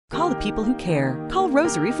the people who care. Call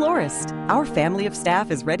Rosery Florist. Our family of staff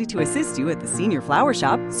is ready to assist you at the Senior Flower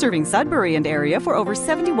Shop, serving Sudbury and area for over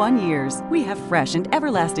 71 years. We have fresh and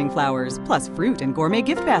everlasting flowers, plus fruit and gourmet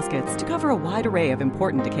gift baskets to cover a wide array of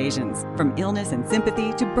important occasions. From illness and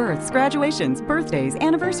sympathy to births, graduations, birthdays,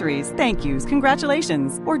 anniversaries, thank yous,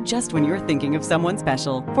 congratulations, or just when you're thinking of someone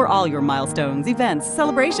special. For all your milestones, events,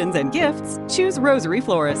 celebrations, and gifts, choose Rosery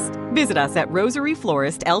Florist. Visit us at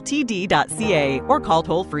roseryfloristltd.ca or call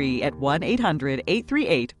toll-free at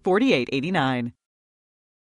 1-800-838-4889.